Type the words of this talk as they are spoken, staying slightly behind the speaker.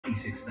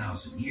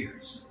26,000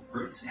 years,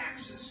 Earth's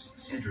axis,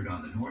 centered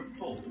on the North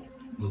Pole,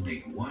 will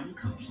make one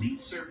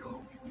complete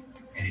circle,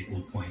 and it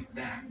will point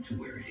back to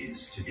where it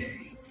is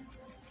today.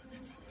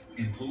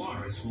 And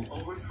Polaris will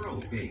overthrow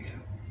Vega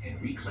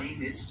and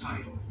reclaim its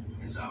title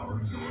as our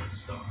North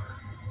Star.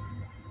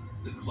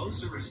 The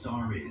closer a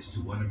star is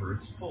to one of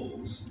Earth's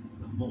poles,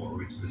 the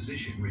more its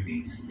position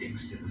remains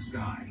fixed in the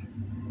sky.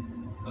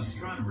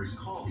 Astronomers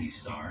call these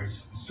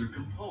stars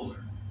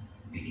circumpolar,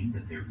 meaning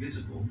that they're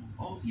visible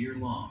all year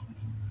long.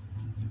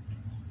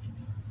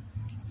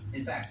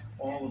 In fact,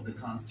 all of the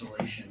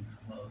constellation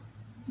of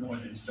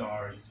northern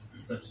stars,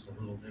 such as the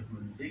Little Dipper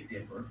and the Big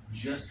Dipper,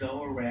 just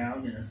go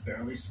around in a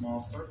fairly small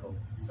circle.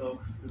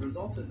 So the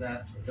result of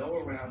that, they go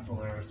around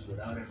Polaris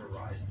without ever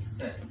rising and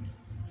setting.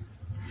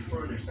 The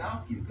further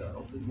south you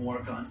go, the more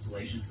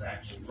constellations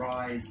actually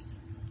rise,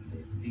 say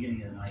at the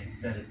beginning of the night and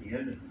set at the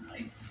end of the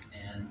night,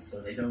 and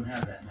so they don't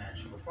have that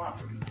magical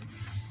property.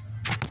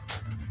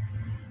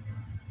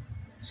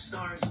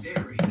 Stars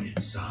vary in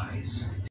size,